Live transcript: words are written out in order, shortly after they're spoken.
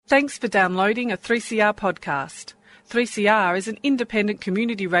Thanks for downloading a 3CR podcast. 3CR is an independent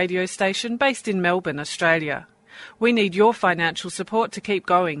community radio station based in Melbourne, Australia. We need your financial support to keep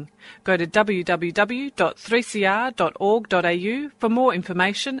going. Go to www.3cr.org.au for more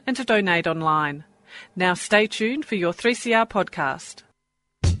information and to donate online. Now stay tuned for your 3CR podcast.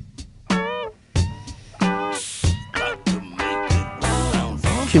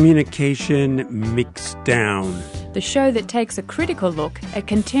 Communication Mixdown. The show that takes a critical look at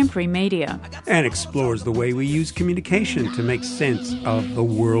contemporary media And explores the way we use communication to make sense of the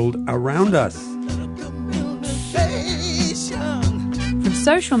world around us. from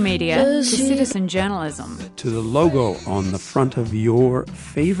social media to citizen journalism. To the logo on the front of your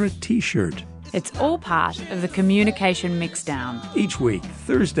favourite T-shirt. It's all part of the Communication Mixdown. Each week,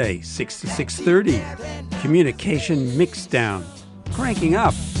 Thursday, 6 to 6:30. Communication Mixdown. Cranking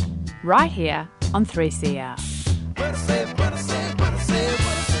up. Right here on 3CR.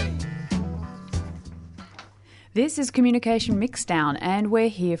 This is Communication Mixdown, and we're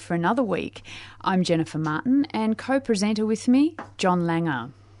here for another week. I'm Jennifer Martin, and co-presenter with me, John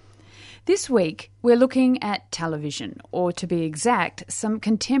Langer. This week, we're looking at television, or to be exact, some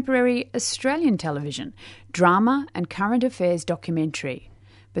contemporary Australian television, drama and current affairs documentary.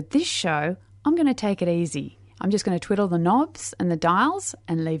 But this show, I'm going to take it easy. I'm just going to twiddle the knobs and the dials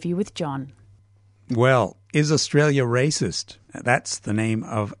and leave you with John. Well, is Australia racist? That's the name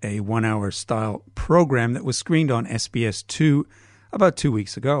of a 1-hour style program that was screened on SBS2 about 2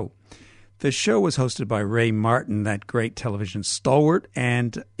 weeks ago. The show was hosted by Ray Martin, that great television stalwart,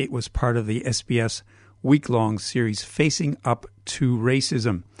 and it was part of the SBS week-long series Facing Up to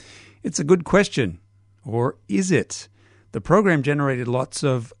Racism. It's a good question, or is it? The program generated lots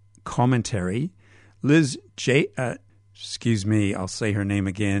of commentary. Liz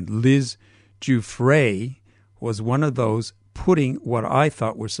Giuffre was one of those putting what I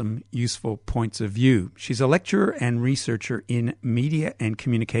thought were some useful points of view. She's a lecturer and researcher in media and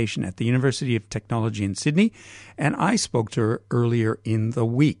communication at the University of Technology in Sydney, and I spoke to her earlier in the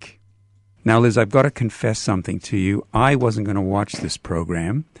week. Now, Liz, I've got to confess something to you. I wasn't going to watch this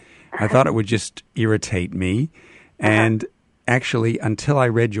program. I thought it would just irritate me, and actually, until I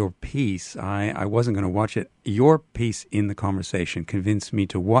read your piece, I wasn't going to watch it. Your piece in the conversation convinced me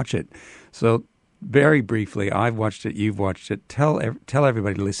to watch it. So very briefly, I've watched it, you've watched it. Tell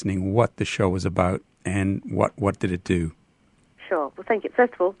everybody listening what the show was about and what did it do. Sure. Well, thank you.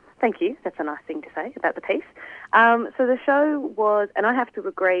 First of all, thank you. That's a nice thing to say about the piece. So the show was, and I have to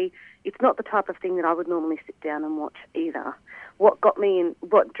agree, it's not the type of thing that I would normally sit down and watch either. What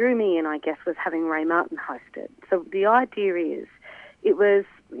drew me in, I guess, was having Ray Martin host it. So the idea is, it was,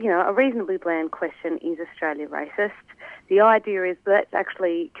 a reasonably bland question, is Australia racist? The idea is let's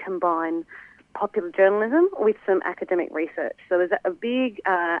actually combine popular journalism with some academic research. So there's a big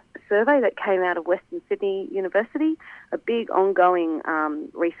survey that came out of Western Sydney University, a big ongoing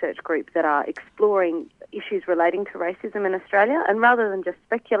research group that are exploring issues relating to racism in Australia. And rather than just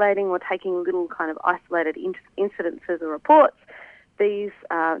speculating or taking little kind of isolated incidences or reports, this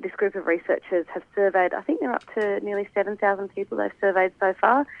group of researchers have surveyed, I think they're up to nearly 7,000 people they've surveyed so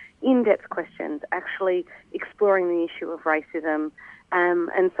far, in-depth questions, actually exploring the issue of racism.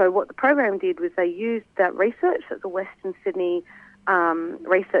 And so what the program did was they used that research that the Western Sydney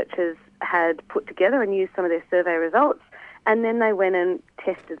researchers had put together and used some of their survey results, and then they went and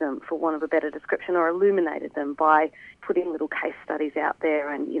tested them, for want of a better description, or illuminated them by putting little case studies out there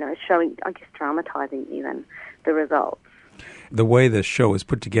and, showing, I guess, dramatising even the results. The way the show was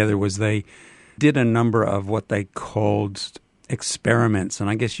put together was they did a number of what they called experiments, and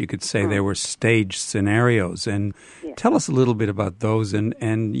I guess you could say they were staged scenarios. And tell us a little bit about those.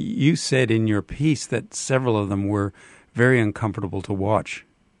 And you said in your piece that several of them were very uncomfortable to watch.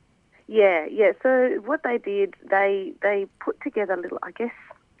 Yeah. So what they did, they put together little, I guess,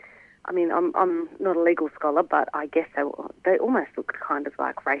 I'm not a legal scholar, but I guess they almost looked kind of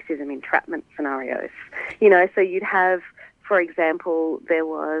like racism entrapment scenarios. So you'd have, for example, there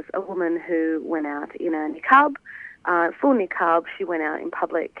was a woman who went out in a niqab, full niqab. She went out in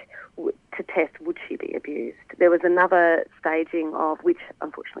public to test would she be abused. There was another staging of, which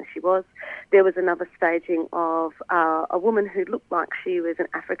unfortunately she was, there was another staging of a woman who looked like she was an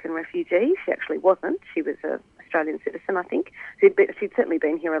African refugee. She actually wasn't. She was an Australian citizen, I think. She'd certainly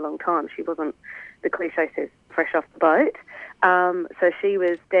been here a long time. She wasn't, the cliche says, fresh off the boat. So she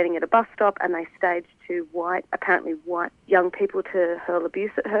was standing at a bus stop, and they staged two apparently white young people to hurl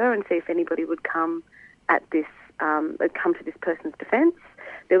abuse at her and see if anybody would come at this had come to this person's defence.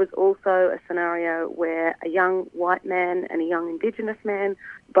 There was also a scenario where a young white man and a young Indigenous man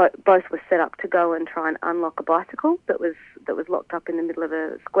both were set up to go and try and unlock a bicycle that was locked up in the middle of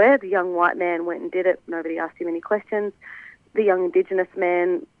a square. The young white man went and did it. Nobody asked him any questions. The young Indigenous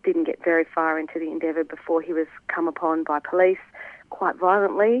man didn't get very far into the endeavour before he was come upon by police quite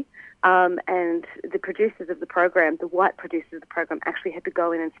violently. And the producers of the program, the white producers of the program, actually had to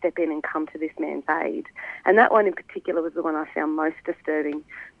go in and step in and come to this man's aid. And that one in particular was the one I found most disturbing,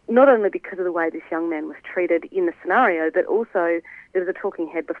 not only because of the way this young man was treated in the scenario, but also there was a talking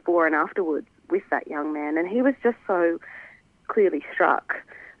head before and afterwards with that young man, and he was just so clearly struck.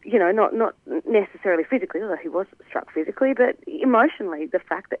 You know, not necessarily physically, although he was struck physically, but emotionally, the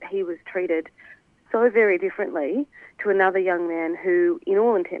fact that he was treated so very differently to another young man who, in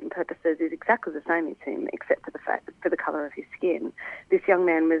all intent and purposes, is exactly the same as him, except for the colour of his skin. This young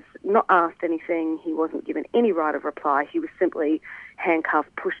man was not asked anything. He wasn't given any right of reply. He was simply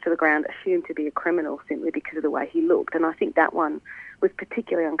handcuffed, pushed to the ground, assumed to be a criminal simply because of the way he looked. And I think that one was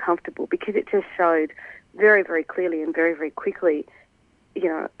particularly uncomfortable because it just showed very, very clearly and very, very quickly, you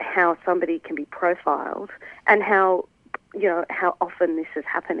know, how somebody can be profiled and how often this is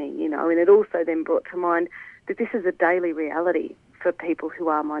happening, you know. And it also then brought to mind that this is a daily reality for people who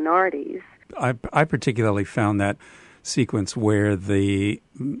are minorities. I particularly found that sequence where the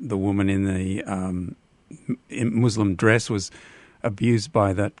woman in the Muslim dress was abused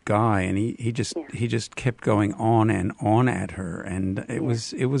by that guy, and he just kept going on and on at her, and it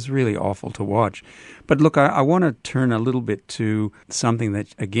was really awful to watch. But look, I want to turn a little bit to something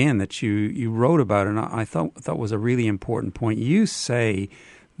that you wrote about, and I thought was a really important point. You say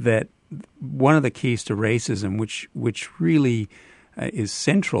that one of the keys to racism, which really is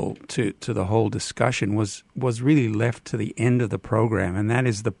central to the whole discussion, was really left to the end of the program, and that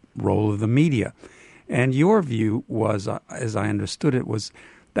is the role of the media. And your view was, as I understood it, was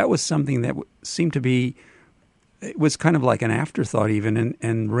something that seemed to be, it was kind of like an afterthought even,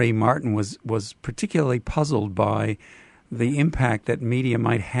 and Ray Martin was particularly puzzled by the impact that media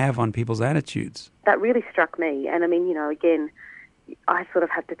might have on people's attitudes. That really struck me, and I mean, you know, again, I sort of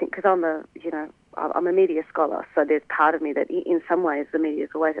have to think, because I'm a media scholar, so there's part of me that in some ways the media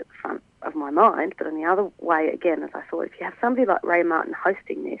is always at the front of my mind, but in the other way, again, as I thought, if you have somebody like Ray Martin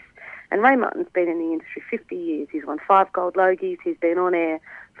hosting this, and Ray Martin's been in the industry 50 years. He's won 5 gold Logies. He's been on air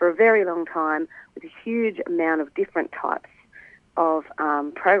for a very long time with a huge amount of different types of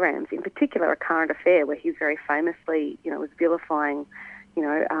programs, in particular A Current Affair, where he very famously, you know, was vilifying, you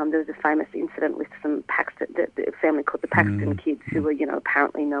know, there was a famous incident with some Paxton, the family called the Paxton kids who were, you know,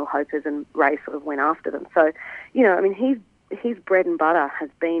 apparently no-hopers, and Ray sort of went after them. So, you know, I mean, his bread and butter has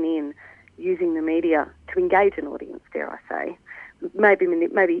been in using the media to engage an audience, dare I say. Maybe,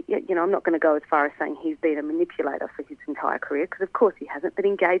 you know, I'm not going to go as far as saying he's been a manipulator for his entire career, because of course he hasn't, but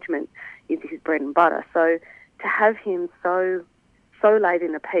engagement is his bread and butter. So to have him so late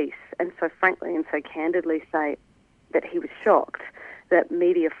in a piece and so frankly and so candidly say that he was shocked that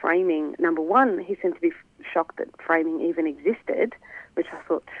media framing, number one, he seemed to be shocked that framing even existed, which I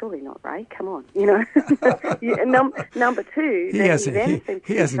thought, surely not, Ray, come on, you know. Number two,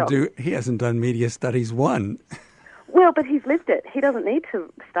 he hasn't done media studies one. Well, but he's lived it. He doesn't need to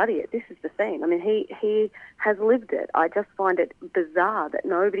study it. This is the thing. I mean, he has lived it. I just find it bizarre that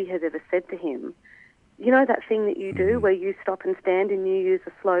nobody has ever said to him, you know that thing that you do where you stop and stand and you use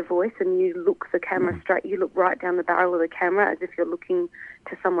a slow voice and you look the camera straight, you look right down the barrel of the camera as if you're looking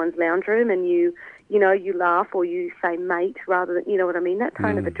to someone's lounge room, and you laugh or you say mate rather than, you know what I mean, that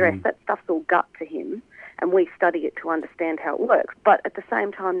tone of address, that stuff's all gut to him, and we study it to understand how it works. But at the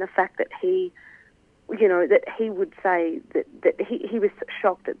same time, the fact that he, you know, that he would say that he was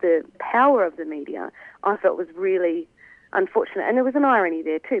shocked at the power of the media, I felt was really unfortunate. And there was an irony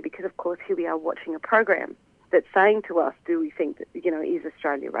there too, because of course here we are watching a program that's saying to us, do we think that, you know, is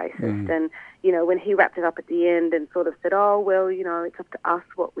Australia racist? And, you know, when he wrapped it up at the end and sort of said, oh, well, you know, it's up to us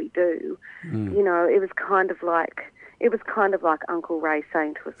what we do, you know, it was kind of like Uncle Ray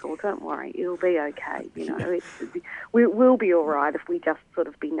saying to us all, don't worry, it'll be okay, you know, we'll be all right if we just sort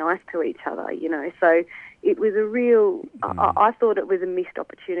of be nice to each other, you know. So it was a real, I thought it was a missed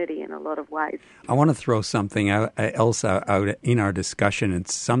opportunity in a lot of ways. I want to throw something else out in our discussion.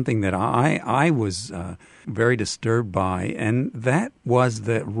 It's something that I was very disturbed by, and that was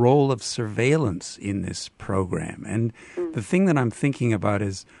the role of surveillance in this program. And the thing that I'm thinking about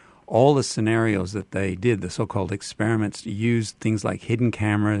is all the scenarios that they did, the so-called experiments, used things like hidden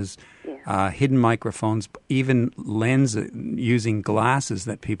cameras, hidden microphones, even using glasses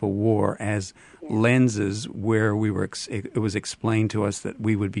that people wore as lenses, where it was explained to us that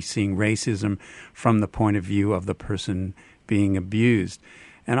we would be seeing racism from the point of view of the person being abused.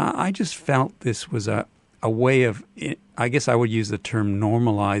 And I just felt this was a way of, I guess I would use the term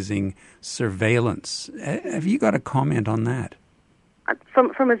normalizing surveillance. Have you got a comment on that?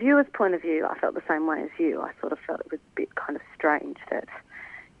 From a viewer's point of view, I felt the same way as you. I sort of felt it was a bit kind of strange that,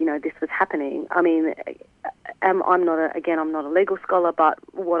 this was happening. I mean, I'm not a legal scholar, but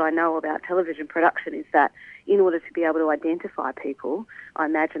what I know about television production is that in order to be able to identify people, I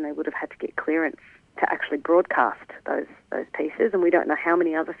imagine they would have had to get clearance to actually broadcast those pieces, and we don't know how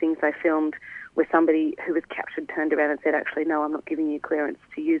many other things they filmed where somebody who was captured turned around and said, actually, no, I'm not giving you clearance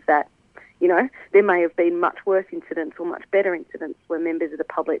to use that. There may have been much worse incidents or much better incidents where members of the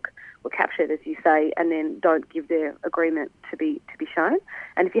public were captured, as you say, and then don't give their agreement to be shown.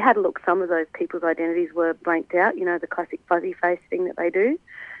 And if you had a look, some of those people's identities were blanked out, the classic fuzzy face thing that they do.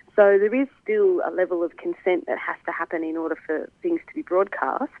 So there is still a level of consent that has to happen in order for things to be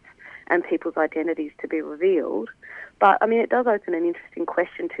broadcast and people's identities to be revealed. But, I mean, it does open an interesting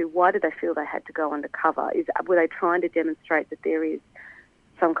question to why did they feel they had to go undercover? Were they trying to demonstrate that there is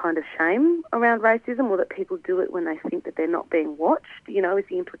some kind of shame around racism, or that people do it when they think that they're not being watched? Is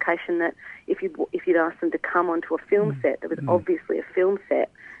the implication that if you'd asked them to come onto a film set that was obviously a film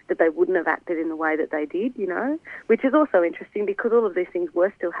set, that they wouldn't have acted in the way that they did, Which is also interesting because all of these things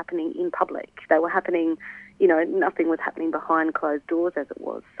were still happening in public. They were happening, nothing was happening behind closed doors as it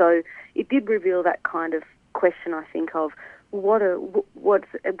was. So it did reveal that kind of question, I think, of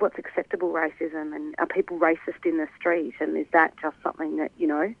what's acceptable racism, and are people racist in the street, and is that just something that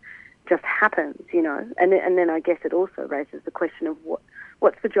just happens, and then I guess it also raises the question of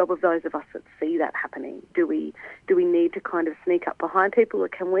what's the job of those of us that see that happening? Do we need to kind of sneak up behind people, or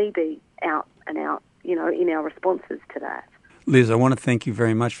can we be out and out, in our responses to that? Liz, I want to thank you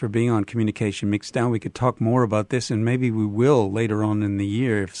very much for being on Communication Mixdown. We could talk more about this, and maybe we will later on in the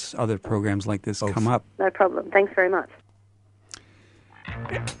year if other programs like this come up. No problem. Thanks very much.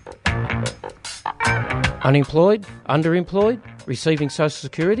 Unemployed, underemployed, receiving social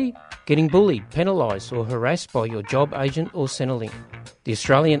security, getting bullied, penalised or harassed by your job agent or Centrelink. The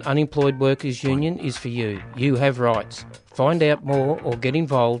Australian Unemployed Workers Union is for you. You have rights. Find out more or get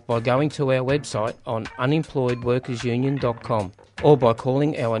involved by going to our website on unemployedworkersunion.com or by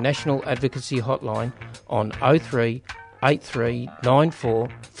calling our National Advocacy Hotline on 03 8394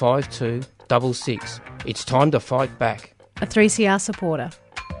 5266. It's time to fight back. A 3CR supporter.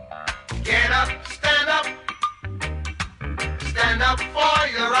 Get up, stand up for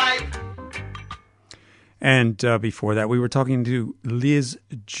your right. And before that, we were talking to Liz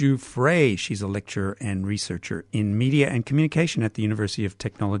Giuffre. She's a lecturer and researcher in media and communication at the University of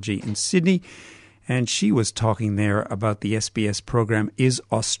Technology in Sydney. And she was talking there about the SBS program, Is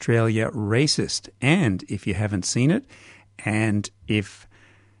Australia Racist? And if you haven't seen it, and if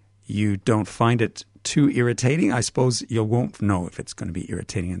you don't find it too irritating, I suppose you won't know if it's going to be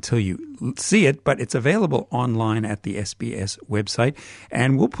irritating until you see it, but it's available online at the SBS website,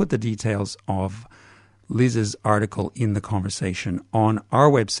 and we'll put the details of Liz's article in the conversation on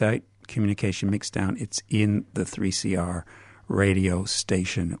our website, Communication Mixdown. It's in the 3CR radio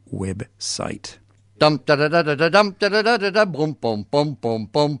station website. Dum da da da da da dum da da da da da boom boom boom boom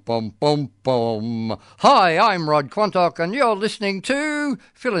boom boom boom boom. Hi, I'm Rod Quantock, and you're listening to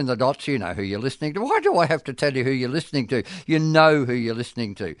fill in the dots. You know who you're listening to. Why do I have to tell you who you're listening to? You know who you're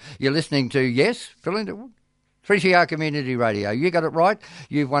listening to. You're listening to fill in the 3CR Community Radio. You got it right.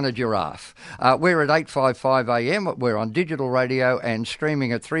 You've won a giraffe. We're at 8:55 a.m. We're on digital radio and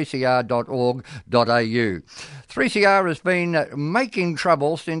streaming at 3cr.org.au. 3CR has been making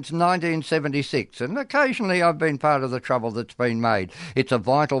trouble since 1976, and occasionally I've been part of the trouble that's been made. It's a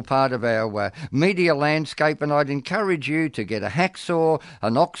vital part of our media landscape, and I'd encourage you to get a hacksaw,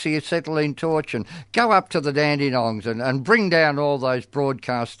 an oxyacetylene torch, and go up to the Dandenongs and bring down all those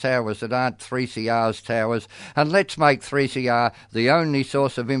broadcast towers that aren't 3CR's towers, and let's make 3CR the only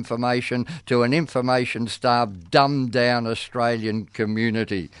source of information to an information-starved, dumbed-down Australian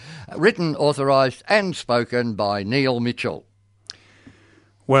community. Written, authorised and spoken by Neil Mitchell.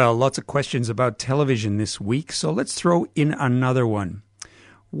 Well, lots of questions about television this week, so let's throw in another one.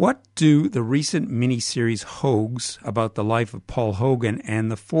 What do the recent miniseries Hogs about the life of Paul Hogan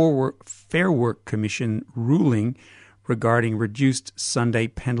and the Fair Work Commission ruling regarding reduced Sunday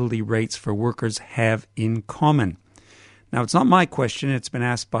penalty rates for workers have in common? Now, it's not my question. It's been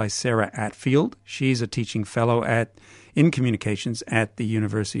asked by Sarah Atfield. She's a teaching fellow in communications at the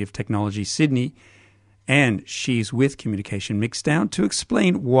University of Technology, Sydney. And she's with Communication Mixdown to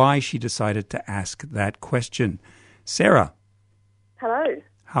explain why she decided to ask that question. Sarah. Hello.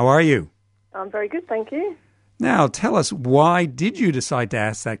 How are you? I'm very good, thank you. Now, tell us, why did you decide to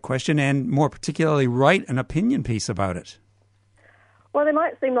ask that question and, more particularly, write an opinion piece about it? Well, it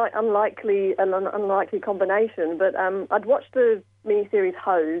might seem like an unlikely combination, but I'd watched the miniseries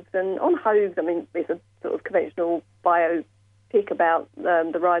Hove, and on Hove, I mean, it's a sort of conventional biopic about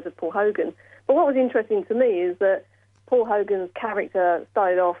the rise of Paul Hogan. But what was interesting to me is that Paul Hogan's character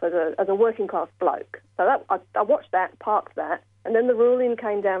started off as a working-class bloke. So I watched that, parked that, and then the ruling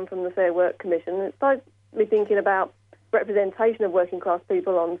came down from the Fair Work Commission, and it started me thinking about representation of working-class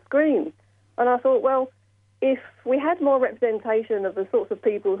people on screen. And I thought, well, if we had more representation of the sorts of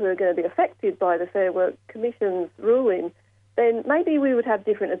people who are going to be affected by the Fair Work Commission's ruling, then maybe we would have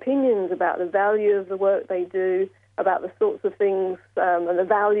different opinions about the value of the work they do, about the sorts of things and the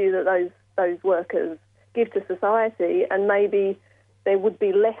value that those workers give to society, and maybe there would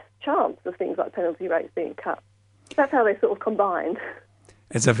be less chance of things like penalty rates being cut. That's how they sort of combined.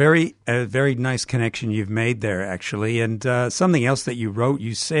 It's a very nice connection you've made there, actually. And something else that you wrote,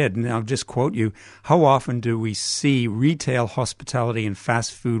 you said, and I'll just quote you, how often do we see retail, hospitality, and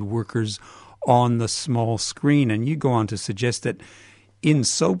fast food workers on the small screen? And you go on to suggest that in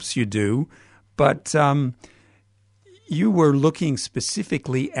soaps you do, but you were looking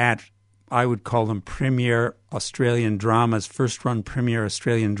specifically at, I would call them premier Australian dramas, first-run premier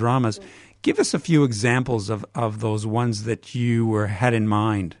Australian dramas. Give us a few examples of those ones that you had in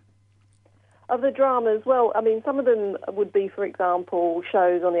mind. Of the dramas, well, I mean, some of them would be, for example,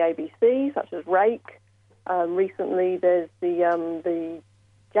 shows on the ABC, such as Rake. Recently, there's the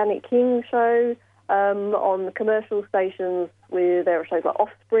Janet King show on the commercial stations, where there are shows like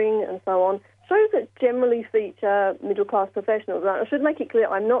Offspring and so on. Shows that generally feature middle-class professionals. Now, I should make it clear,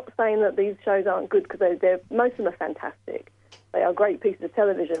 I'm not saying that these shows aren't good, because most of them are fantastic. They are great pieces of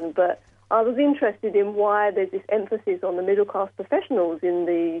television, but I was interested in why there's this emphasis on the middle-class professionals in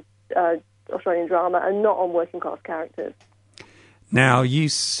the Australian drama and not on working-class characters. Now,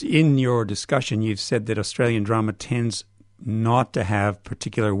 in your discussion, you've said that Australian drama tends not to have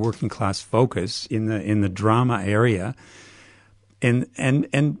particular working-class focus in the drama area. And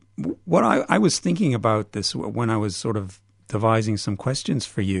what I was thinking about this when I was sort of devising some questions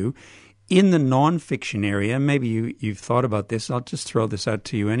for you, in the nonfiction area, maybe you've thought about this, I'll just throw this out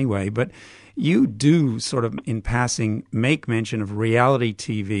to you anyway, but you do sort of in passing make mention of reality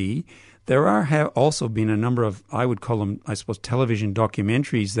TV. There have also been a number of, I would call them, I suppose, television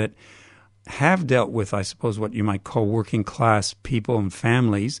documentaries that have dealt with, I suppose, what you might call working class people and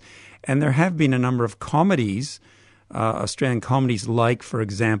families. And there have been a number of comedies, Australian comedies like, for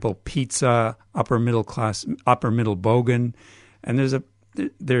example, Pizza, Upper Middle Bogan. And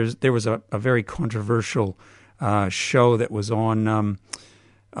there was a very controversial show that was on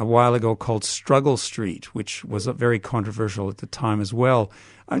a while ago called Struggle Street, which was very controversial at the time as well.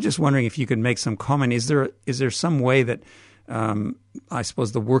 I'm just wondering if you could make some comment. Is there some way that I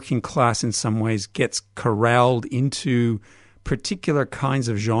suppose the working class in some ways gets corralled into particular kinds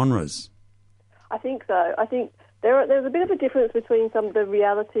of genres? I think so. I think there's a bit of a difference between some of the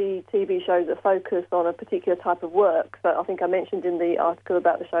reality TV shows that focus on a particular type of work. So I think I mentioned in the article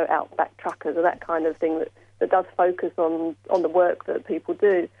about the show Outback Truckers, or that kind of thing that does focus on the work that people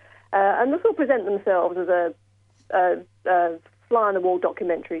do. And they sort of present themselves as a fly-on-the-wall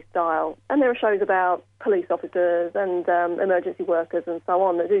documentary style. And there are shows about police officers and emergency workers and so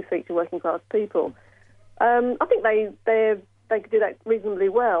on that do feature working-class people. I think they could do that reasonably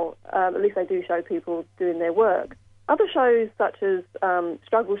well. At least they do show people doing their work. Other shows, such as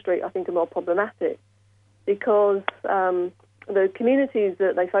Struggle Street, I think are more problematic because the communities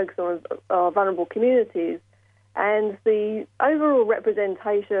that they focus on are vulnerable communities, and the overall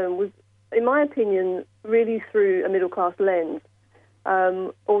representation was, in my opinion, really through a middle-class lens.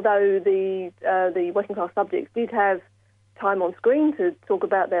 Although the working-class subjects did have time on screen to talk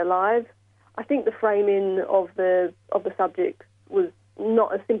about their lives, I think the framing of the subject was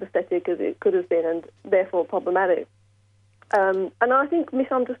not as sympathetic as it could have been, and therefore problematic. And I think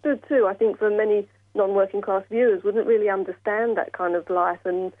misunderstood too. I think for many non-working class viewers wouldn't really understand that kind of life,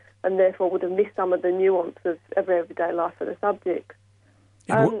 and therefore would have missed some of the nuance of everyday life for the subjects.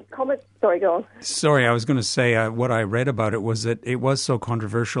 Sorry, go on. Sorry, I was going to say what I read about it was that it was so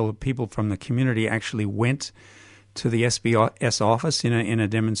controversial. People from the community actually went to the SBS office in a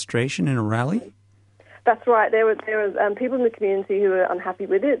demonstration, in a rally? That's right. There were people in the community who were unhappy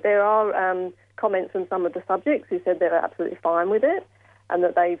with it. There are comments from some of the subjects who said they were absolutely fine with it and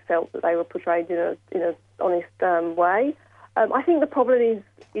that they felt that they were portrayed in an honest way. I think the problem is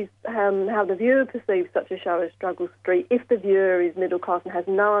is how the viewer perceives such a show as Struggle Street. If the viewer is middle class and has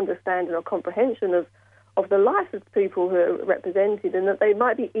no understanding or comprehension of the life of people who are represented, and that they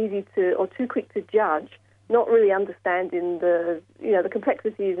might be easy to or too quick to judge, not really understanding the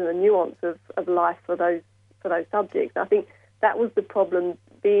complexities and the nuance of life for those subjects. I think that was the problem,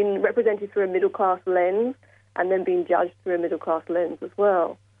 being represented through a middle class lens and then being judged through a middle class lens as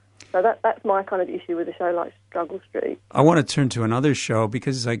well. So that's my kind of issue with a show like Struggle Street. I want to turn to another show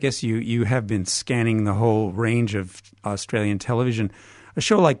because I guess you have been scanning the whole range of Australian television. A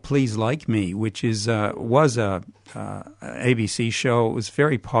show like Please Like Me, which was a ABC show. It was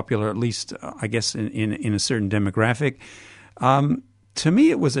very popular, at least I guess in a certain demographic. To me,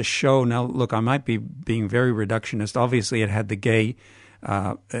 it was a show. Now, look, I might be being very reductionist. Obviously, it had the gay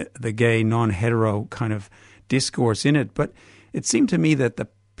non-hetero kind of discourse in it, but it seemed to me that the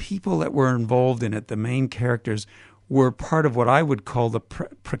people that were involved in it, the main characters, were part of what I would call the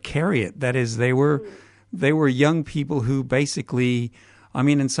precariat. That is, they were young people who basically, I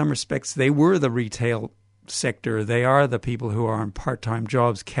mean, in some respects, they were the retail sector. They are the people who are on part-time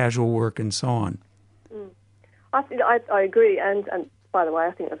jobs, casual work, and so on. I agree, and by the way,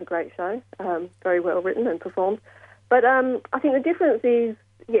 I think it was a great show, very well written and performed. But I think the difference is,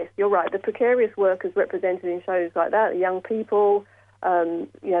 yes, you're right, the precarious workers represented in shows like that, young people,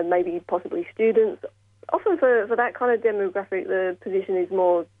 maybe possibly students. Often for that kind of demographic, the position is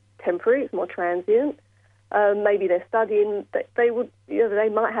more temporary, it's more transient. Maybe they're studying. They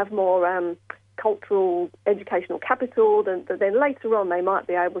might have more cultural, educational capital. Then later on, they might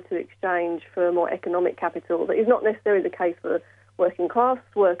be able to exchange for more economic capital. That is not necessarily the case for working class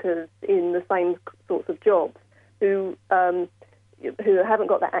workers in the same sorts of jobs who haven't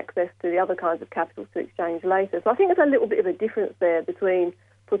got that access to the other kinds of capital to exchange later. So I think there's a little bit of a difference there between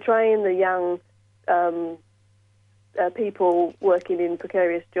portraying the young people working in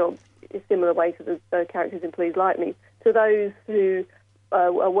precarious jobs in a similar way to the characters in Please Like Me, to those who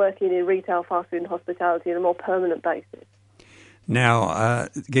are working in retail, fast food and hospitality on a more permanent basis. Now,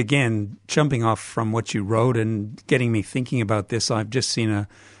 again, jumping off from what you wrote and getting me thinking about this, I've just seen a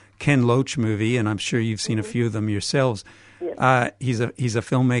Ken Loach movie, and I'm sure you've seen a few of them yourselves. Yes. He's a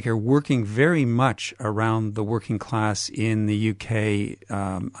filmmaker working very much around the working class in the UK,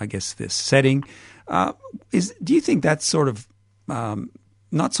 I guess, this setting. Do you think that's sort of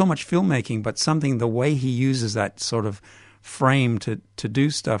not so much filmmaking, but something, the way he uses that sort of frame to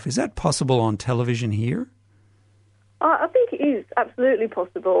do stuff, is that possible on television here? I think it is absolutely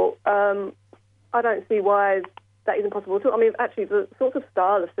possible. I don't see why that isn't possible at all. I mean, actually, the sort of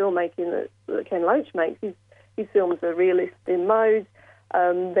style of filmmaking that Ken Loach makes, his films are realist in mode.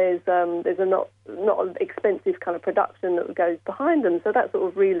 There's a not expensive kind of production that goes behind them, so that sort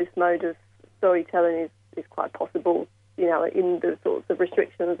of realist mode of storytelling is quite possible, in the sorts of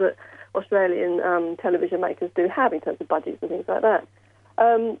restrictions that Australian television makers do have in terms of budgets and things like that.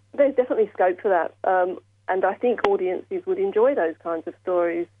 There's definitely scope for that, and I think audiences would enjoy those kinds of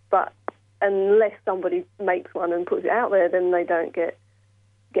stories, but unless somebody makes one and puts it out there, then they don't get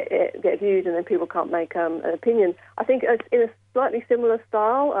viewed, and then people can't make an opinion. I think in a slightly similar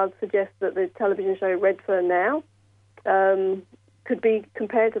style, I'd suggest that the television show Redfern Now could be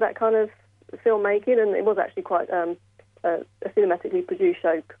compared to that kind of filmmaking, and it was actually quite a cinematically produced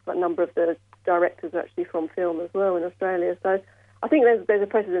show. A number of the directors are actually from film as well in Australia. So I think there's a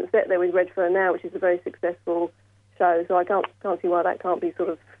precedent set there with Redfern Now, which is a very successful show. So I can't see why that can't be sort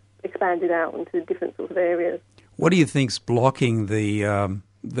of expanded out into different sorts of areas. What do you think's blocking the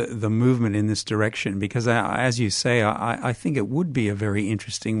movement in this direction? Because as you say, I think it would be a very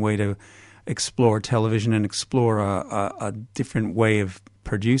interesting way to explore television and explore a different way of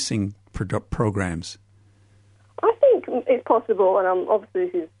producing programs. I think it's possible, and obviously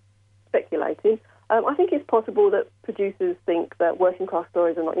this is speculating. I think it's possible that producers think that working class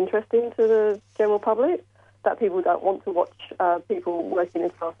stories are not interesting to the general public, that people don't want to watch people working in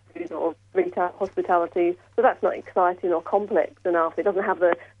fast food or retail hospitality, so that's not exciting or complex enough. It doesn't have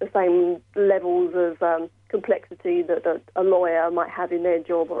the same levels of complexity that a lawyer might have in their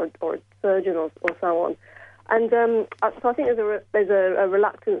job, or a surgeon or so on. And so I think there's a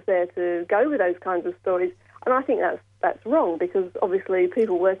reluctance there to go with those kinds of stories, and I think that's wrong, because obviously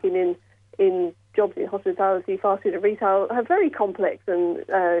people working in jobs in hospitality, fast food and retail have very complex and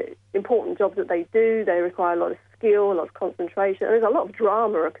important jobs that they do. They require a lot of skill, a lot of concentration, and there's a lot of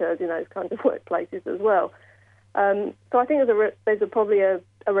drama occurs in those kinds of workplaces as well. So I think there's probably a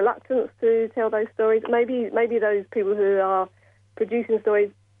reluctance to tell those stories. Maybe those people who are producing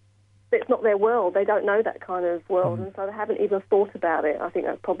stories, it's not their world. They don't know that kind of world, and so they haven't even thought about it. I think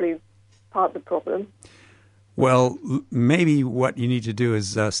that's probably part of the problem. Well, maybe what you need to do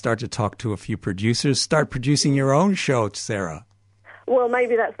is start to talk to a few producers. Start producing your own show, Sarah. Well,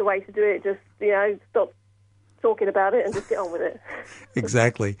 maybe that's the way to do it. Just, stop talking about it and just get on with it.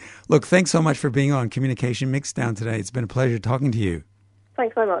 Exactly. Look, thanks so much for being on Communication Mixdown today. It's been a pleasure talking to you.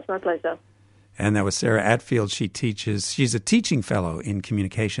 Thanks so much. My pleasure. And that was Sarah Attfield. She's a teaching fellow in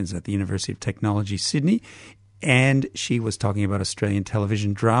communications at the University of Technology, Sydney. And she was talking about Australian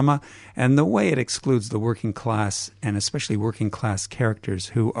television drama and the way it excludes the working class, and especially working class characters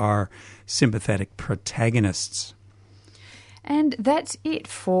who are sympathetic protagonists. And that's it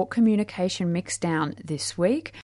for Communication Mixdown this week.